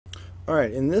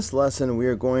Alright, in this lesson we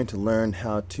are going to learn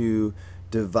how to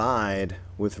divide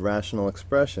with rational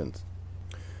expressions.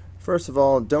 First of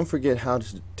all, don't forget how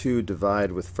to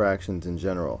divide with fractions in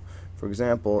general. For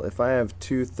example, if I have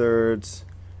 2/3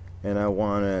 and I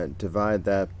want to divide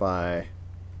that by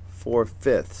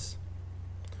 4/5.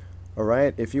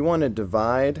 Alright, if you want to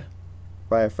divide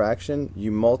by a fraction,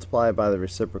 you multiply by the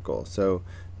reciprocal. So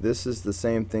this is the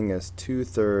same thing as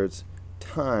 2/3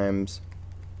 times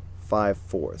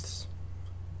 5/4.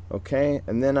 Okay,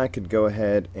 and then I could go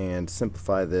ahead and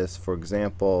simplify this. For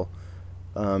example,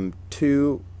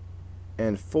 2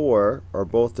 and 4 are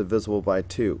both divisible by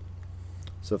 2.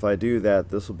 So if I do that,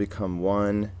 this will become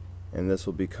 1 and this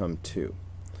will become 2.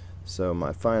 So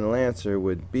my final answer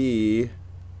would be,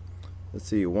 let's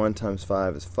see, 1 times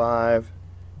 5 is 5,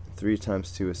 3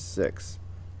 times 2 is 6.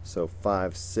 So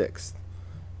 5/6.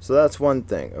 So that's one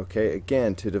thing. Okay,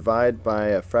 again, to divide by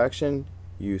a fraction,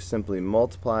 you simply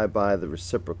multiply by the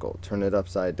reciprocal, turn it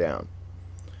upside down.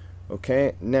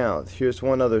 Okay, now here's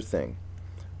one other thing.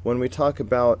 When we talk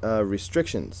about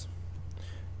restrictions,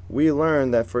 we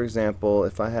learned that, for example,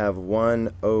 if I have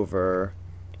 1 over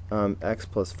x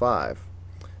plus 5,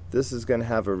 this is going to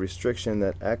have a restriction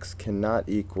that x cannot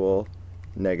equal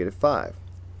 -5.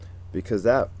 Because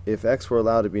that, if x were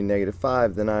allowed to be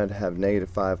 -5, then I'd have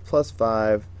 -5 plus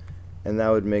 5, and that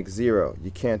would make 0.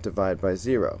 You can't divide by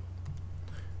 0.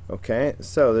 Okay,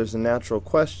 so there's a natural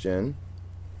question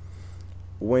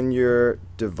when you're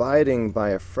dividing by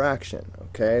a fraction.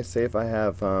 Okay, say if I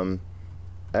have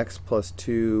x plus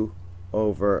 2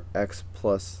 over x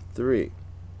plus 3.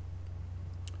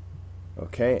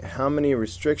 Okay, how many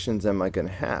restrictions am I going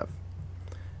to have?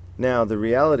 Now the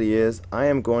reality is I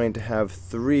am going to have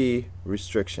 3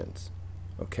 restrictions.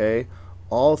 Okay,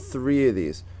 all 3 of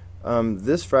these.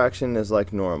 This fraction is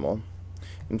like normal.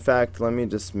 In fact, let me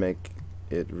just make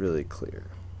it really clear.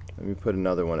 Let me put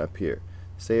another one up here.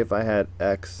 Say if I had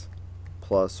x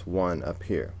plus 1 up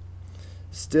here.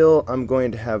 Still, I'm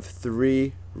going to have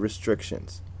 3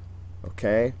 restrictions.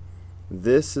 Okay,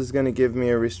 this is going to give me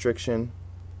a restriction.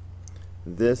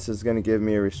 This is going to give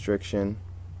me a restriction.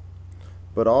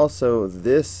 But also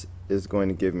this is going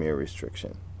to give me a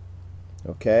restriction.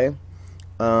 Okay,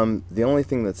 the only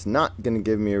thing that's not going to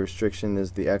give me a restriction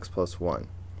is the x plus 1.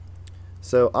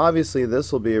 So obviously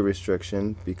this will be a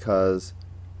restriction because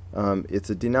it's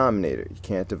a denominator. You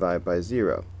can't divide by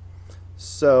 0.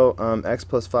 So x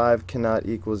plus 5 cannot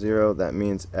equal 0. That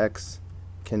means x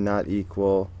cannot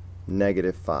equal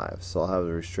 -5. So I'll have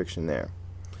a restriction there.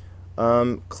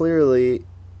 Clearly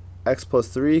x plus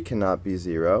 3 cannot be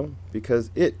 0 because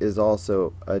it is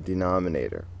also a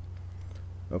denominator.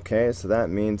 Okay, so that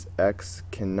means x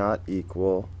cannot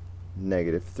equal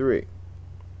 -3.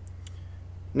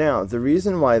 Now, the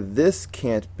reason why this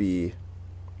can't be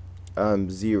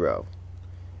 0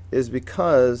 is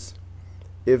because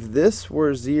if this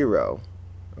were 0,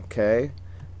 okay,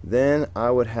 then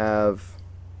I would have,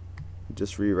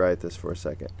 just rewrite this for a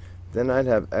second, then I'd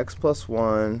have x plus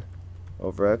 1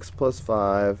 over x plus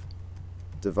 5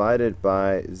 divided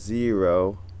by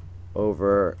 0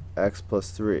 over x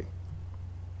plus 3.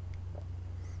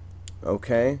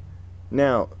 Okay,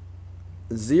 now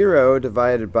 0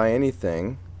 divided by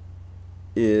anything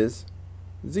is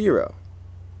 0.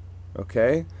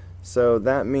 Okay, so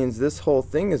that means this whole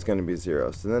thing is going to be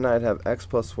 0. So then I'd have x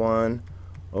plus 1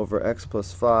 over x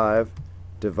plus 5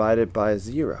 divided by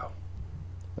 0.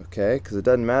 Okay, because it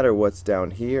doesn't matter what's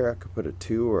down here. I could put a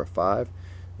 2 or a 5.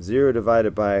 0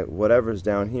 divided by whatever's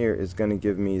down here is going to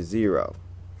give me 0.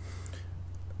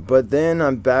 But then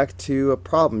I'm back to a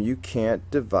problem. You can't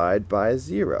divide by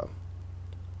 0.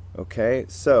 Okay,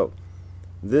 so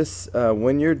this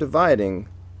when you're dividing,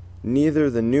 neither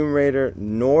the numerator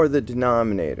nor the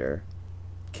denominator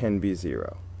can be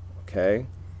 0. Okay,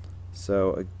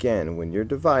 so again, when you're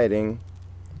dividing,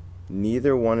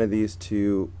 neither one of these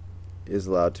two is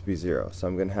allowed to be 0. So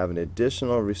I'm going to have an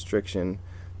additional restriction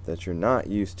that you're not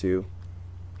used to,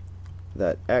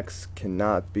 that x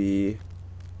cannot be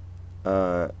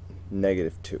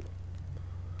 -2.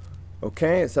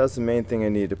 Okay, so that's the main thing I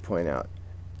need to point out.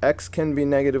 X can be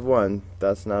 -1,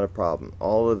 that's not a problem.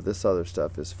 All of this other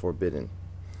stuff is forbidden.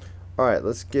 Alright,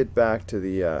 let's get back to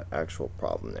the actual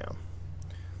problem now.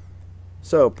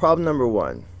 So, problem number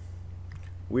 1.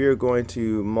 We are going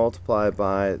to multiply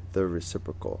by the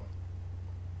reciprocal.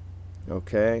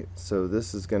 Okay, so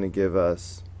this is going to give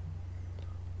us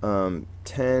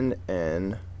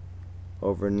 10n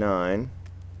over 9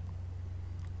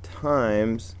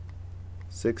 times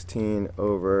 16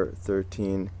 over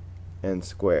 13 n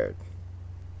squared.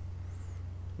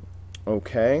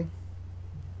 Okay,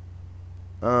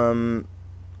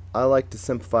 I like to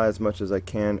simplify as much as I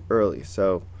can early.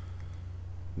 So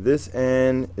this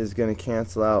n is going to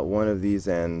cancel out one of these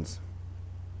n's,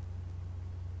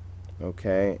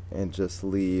 okay, and just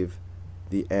leave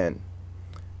the n.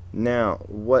 Now,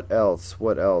 what else?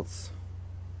 What else?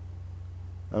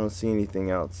 I don't see anything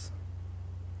else.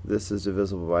 This is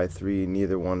divisible by 3.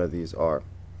 Neither one of these are.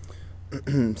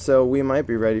 So we might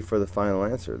be ready for the final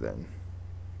answer then.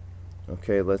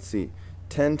 Okay, let's see.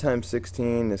 10 times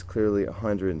 16 is clearly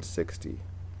 160.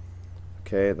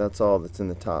 Okay, that's all that's in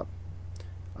the top.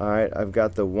 Alright, I've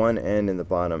got the one n in the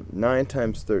bottom. 9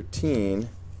 times 13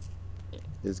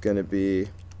 is going to be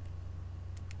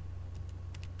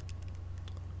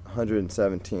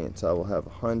 117. So I will have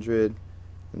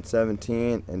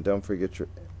 117, and don't forget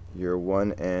your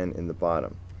one n in the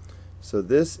bottom. So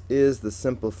this is the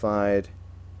simplified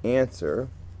answer.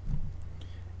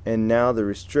 And now the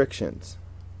restrictions.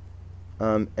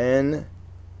 N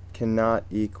cannot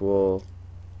equal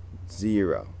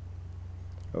 0.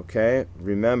 Okay,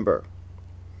 remember,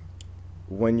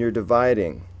 when you're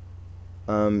dividing,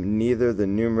 neither the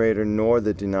numerator nor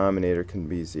the denominator can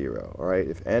be 0. Alright,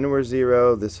 if n were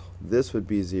 0, this would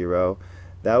be 0.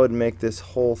 That would make this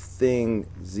whole thing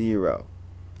 0.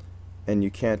 And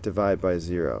you can't divide by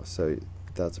 0, so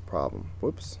that's a problem.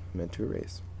 Whoops, meant to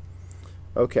erase.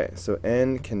 Okay, so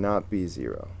n cannot be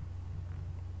 0.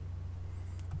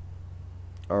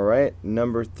 Alright,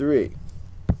 number 3.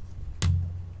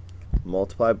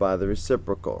 Multiply by the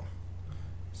reciprocal.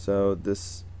 So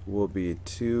this will be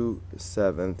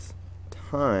 2/7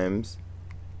 times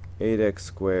 8x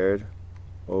squared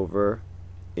over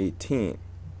 18.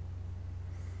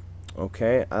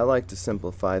 Okay, I like to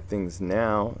simplify things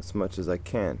now as much as I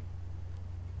can.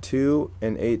 2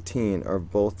 and 18 are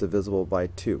both divisible by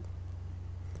 2.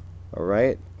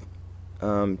 Alright,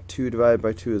 2 divided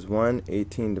by 2 is 1,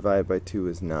 18 divided by 2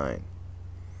 is 9.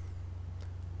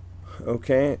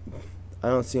 Okay, I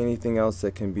don't see anything else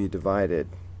that can be divided.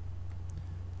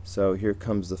 So here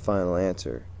comes the final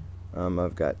answer.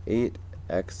 I've got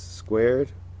 8x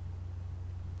squared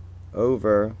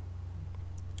over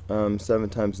 7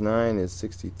 times 9 is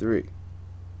 63.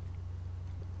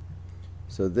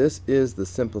 So this is the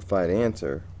simplified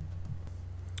answer.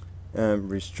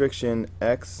 Restriction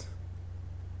x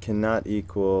cannot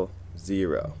equal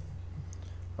 0.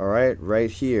 Alright, right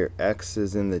here, x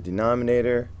is in the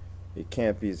denominator. It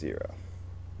can't be 0.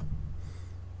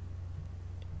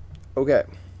 Okay.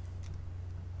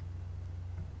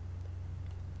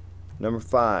 Number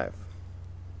 5.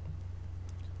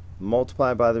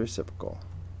 Multiply by the reciprocal.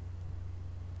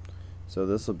 So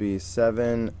this will be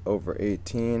 7 over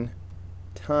 18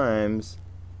 times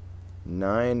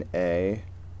 9a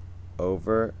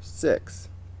over 6.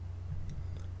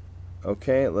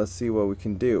 Okay, let's see what we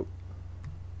can do.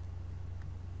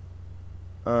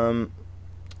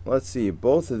 Let's see,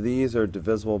 both of these are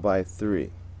divisible by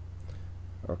 3.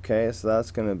 Okay, so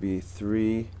that's going to be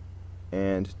 3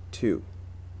 and 2.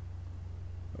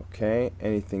 Okay,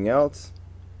 anything else?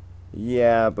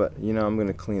 Yeah, but you know, I'm going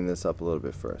to clean this up a little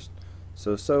bit first.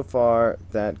 So far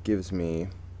that gives me,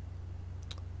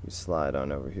 we slide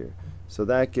on over here. So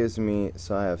that gives me,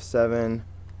 so I have 7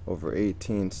 over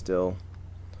 18 still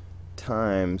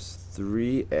times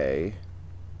 3a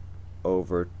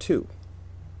over 2.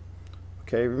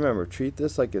 Okay, remember, treat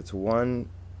this like it's one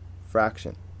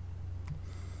fraction.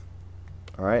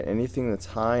 Alright, anything that's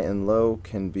high and low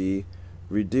can be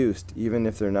reduced even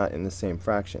if they're not in the same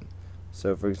fraction.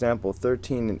 So for example,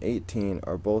 13 and 18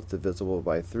 are both divisible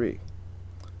by 3.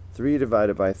 3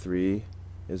 divided by 3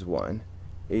 is 1.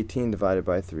 18 divided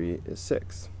by 3 is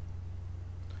 6.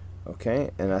 Okay,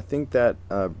 and I think that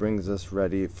brings us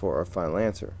ready for our final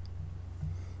answer,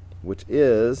 which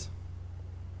is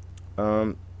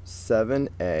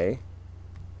 7a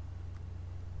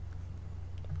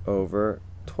over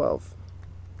 12.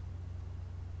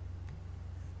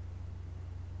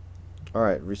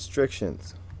 Alright,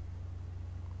 restrictions.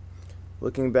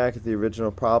 Looking back at the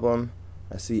original problem,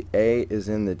 I see a is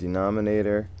in the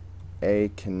denominator.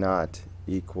 A cannot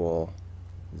equal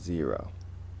 0.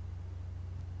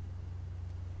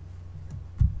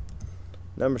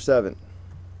 Number 7.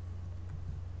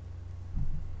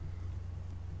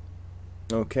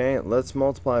 Okay, let's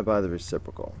multiply by the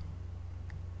reciprocal.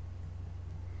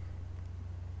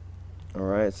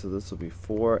 Alright, so this will be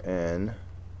 4n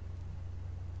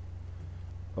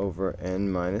over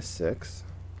n minus 6.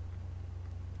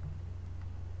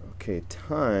 Okay,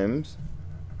 times,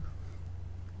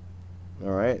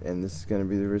 alright, and this is going to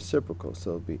be the reciprocal,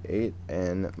 so it'll be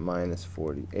 8n minus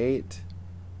 48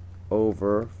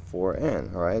 over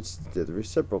 4n. Alright, let's do the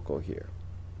reciprocal here.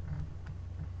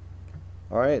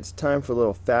 Alright, it's time for a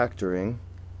little factoring.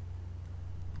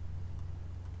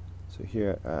 So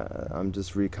here, I'm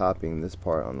just recopying this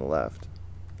part on the left.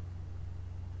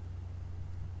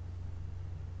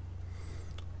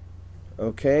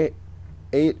 Okay,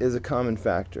 8 is a common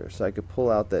factor, so I could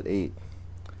pull out that 8.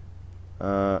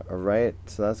 Alright,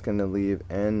 so that's going to leave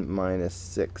n minus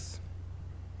 6.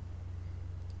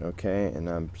 Okay, and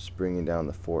I'm just bringing down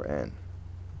the 4n.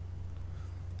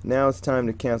 Now it's time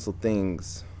to cancel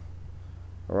things.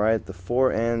 Alright, the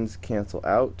 4n's cancel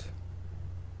out,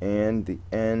 and the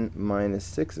n minus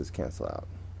 6's cancel out.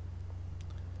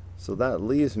 So that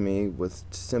leaves me with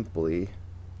simply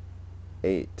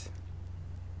 8.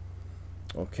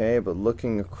 Okay, but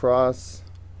looking across,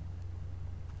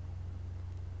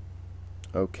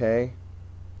 okay,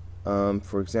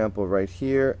 for example, right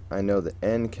here, I know that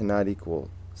n cannot equal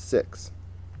 6.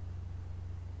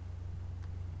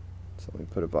 So let me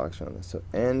put a box around this. So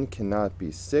n cannot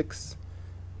be 6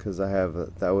 because I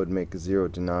have that would make a 0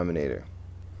 denominator.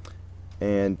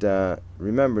 And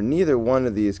remember, neither one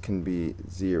of these can be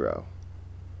 0.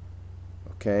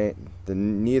 Okay,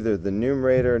 neither the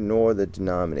numerator nor the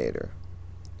denominator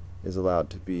is allowed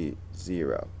to be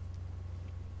 0.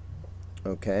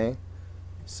 Okay,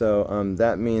 so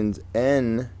that means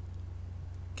n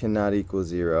cannot equal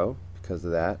 0 because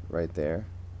of that right there.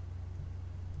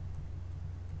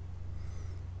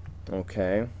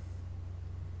 Okay,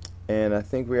 and I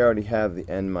think we already have the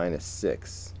n minus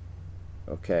 6.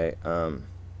 Okay,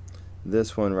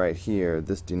 this one right here,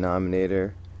 this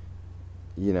denominator,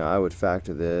 you know, I would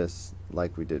factor this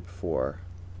like we did before.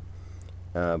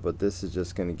 But this is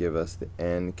just going to give us the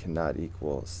n cannot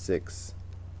equal 6,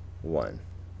 1.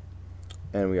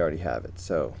 And we already have it.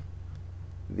 So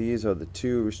these are the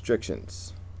two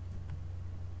restrictions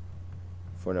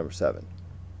for number 7.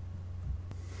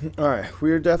 Alright,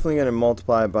 we are definitely going to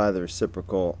multiply by the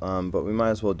reciprocal, but we might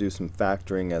as well do some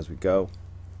factoring as we go.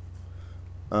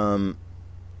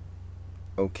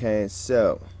 Okay,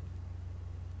 so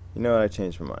you know what, I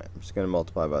changed my mind. I'm just going to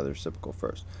multiply by the reciprocal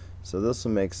first. So this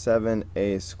will make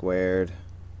 7a squared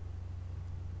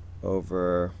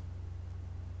over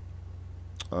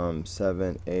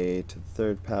 7a to the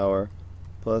third power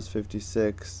plus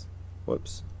 56,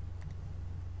 whoops,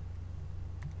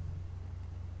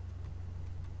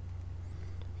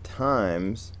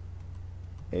 times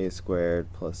a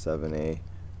squared plus 7a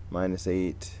minus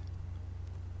 8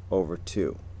 over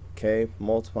 2. Okay,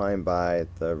 multiplying by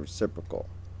the reciprocal.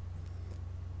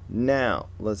 Now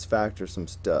let's factor some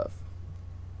stuff.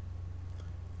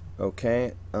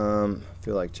 Okay, I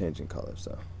feel like changing colors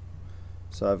though.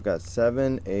 So I've got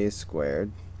 7a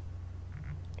squared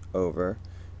over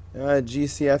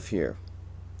GCF here.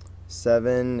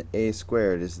 7a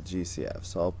squared is the GCF,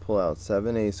 so I'll pull out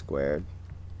 7a squared.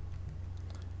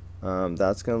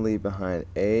 That's going to leave behind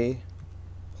a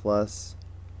plus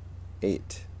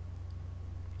 8.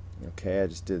 Okay, I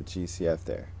just did the GCF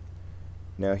there.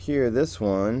 Now here, this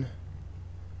one,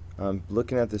 I'm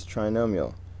looking at this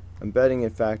trinomial. I'm betting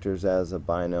it factors as a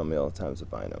binomial times a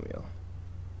binomial.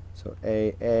 So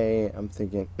I'm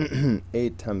thinking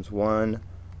 8 times 1,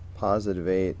 positive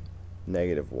 8,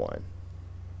 negative 1.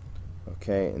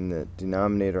 Okay, in the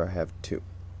denominator I have 2.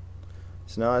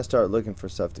 So now I start looking for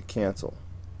stuff to cancel.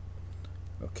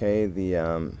 Okay, the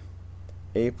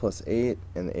a plus 8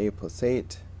 and the a plus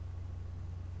 8.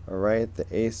 Alright, the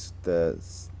a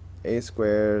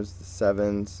squares, the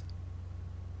 7s.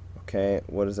 Okay,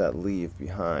 what does that leave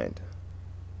behind?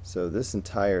 So this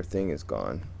entire thing is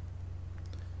gone.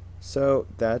 So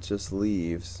that just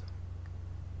leaves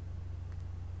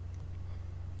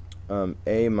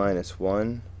a minus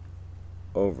 1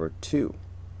 over 2.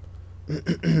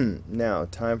 Now,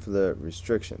 time for the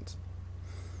restrictions.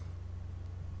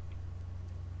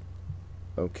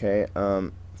 Okay,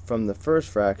 from the first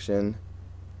fraction,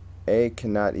 a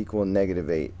cannot equal negative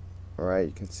 8. Alright,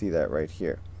 you can see that right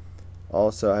here.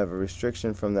 Also, I have a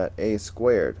restriction from that a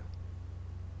squared.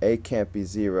 A can't be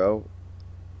 0,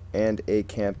 and a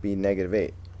can't be negative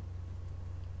 8.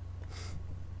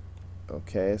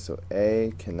 Okay, so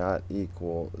a cannot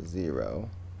equal 0.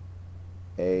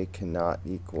 A cannot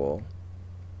equal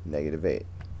negative 8.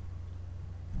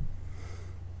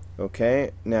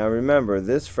 Okay, now remember,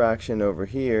 this fraction over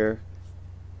here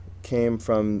came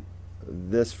from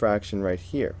this fraction right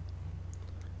here.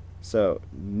 So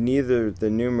neither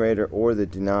the numerator or the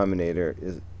denominator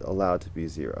is allowed to be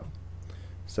 0.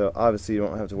 So obviously you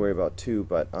don't have to worry about 2,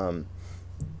 but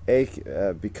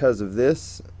because of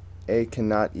this, a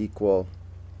cannot equal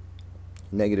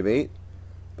negative 8,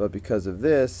 but because of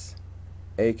this,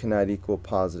 a cannot equal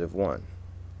positive 1.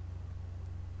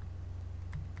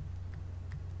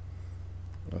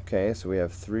 Okay, so we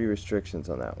have 3 restrictions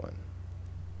on that one.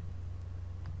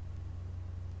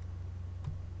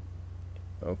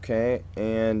 Okay,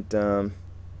 and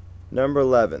number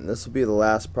 11. This will be the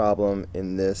last problem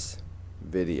in this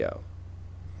video.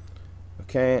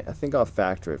 Okay, I think I'll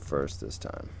factor it first this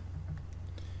time.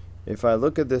 If I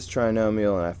look at this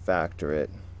trinomial and I factor it,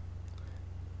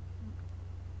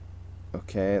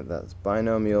 okay, that's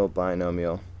binomial,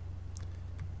 binomial,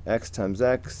 x times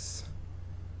x,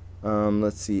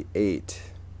 let's see, 8.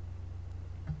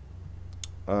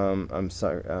 I'm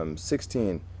sorry,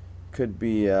 16 could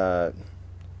be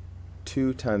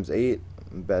 2 times 8.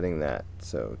 I'm betting that.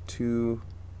 So 2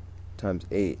 times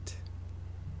 8.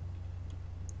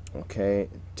 Okay,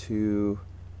 2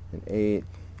 and 8.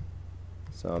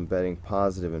 So I'm betting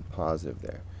positive and positive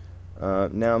there.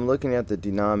 Now I'm looking at the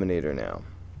denominator now.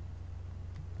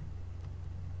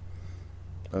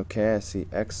 Okay, I see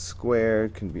x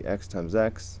squared can be x times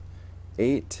x.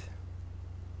 8.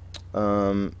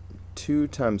 2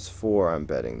 times 4 I'm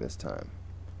betting this time.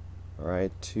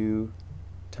 Alright, 2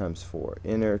 times 4.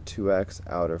 Inner 2x,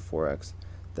 outer 4x.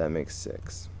 That makes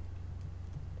 6.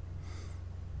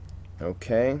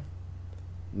 Okay.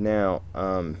 Now,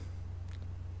 I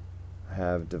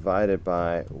have divided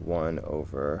by 1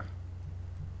 over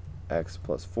x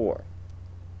plus 4.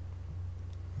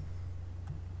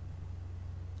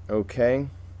 Okay.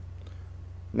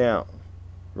 Now,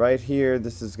 right here,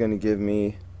 this is going to give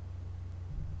me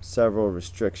several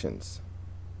restrictions.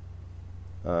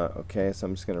 Okay, so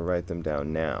I'm just going to write them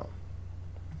down now.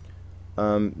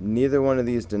 Neither one of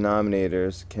these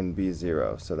denominators can be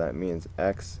 0, so that means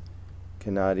x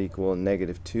cannot equal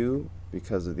negative 2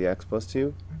 because of the x plus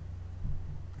 2.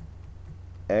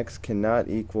 X cannot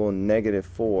equal negative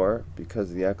 4 because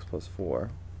of the x plus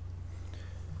 4.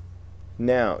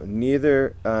 Now,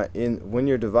 neither when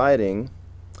you're dividing,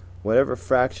 whatever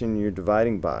fraction you're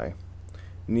dividing by,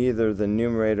 neither the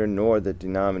numerator nor the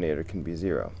denominator can be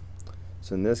 0.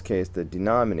 So in this case, the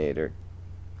denominator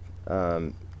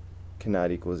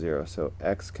cannot equal 0. So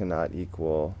x cannot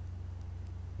equal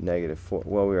negative 4.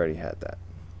 Well, we already had that.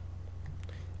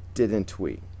 Didn't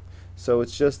we? So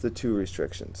it's just the 2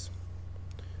 restrictions.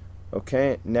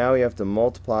 Okay, now we have to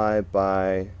multiply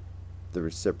by the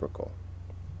reciprocal.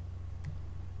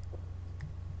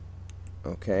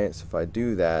 Okay, so if I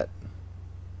do that,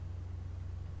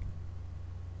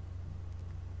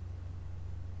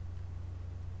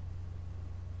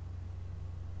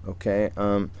 okay,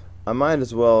 I might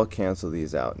as well cancel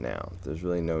these out now. There's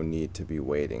really no need to be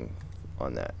waiting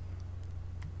on that.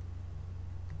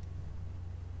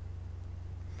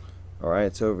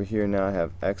 Alright, so over here now I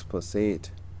have x plus 8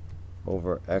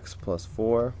 over x plus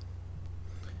 4.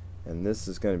 And this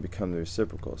is going to become the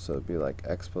reciprocal, so it would be like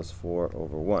x plus 4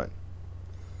 over 1.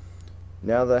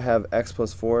 Now that I have x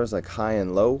plus 4's like high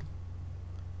and low,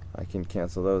 I can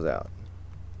cancel those out.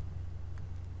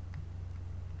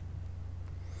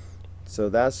 So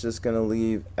that's just going to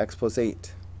leave x plus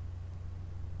 8.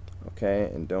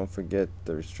 Okay, and don't forget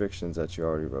the restrictions that you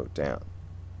already wrote down.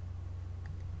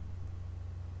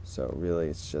 So really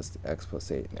it's just x plus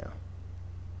 8 now.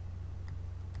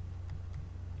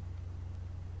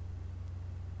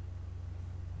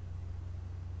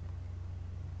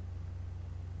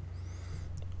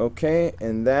 Okay,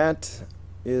 and that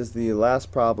is the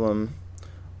last problem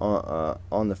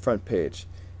on the front page.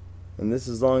 And this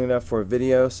is long enough for a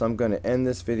video, so I'm going to end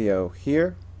this video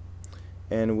here,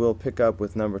 and we'll pick up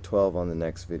with number 12 on the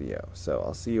next video. So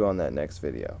I'll see you on that next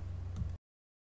video.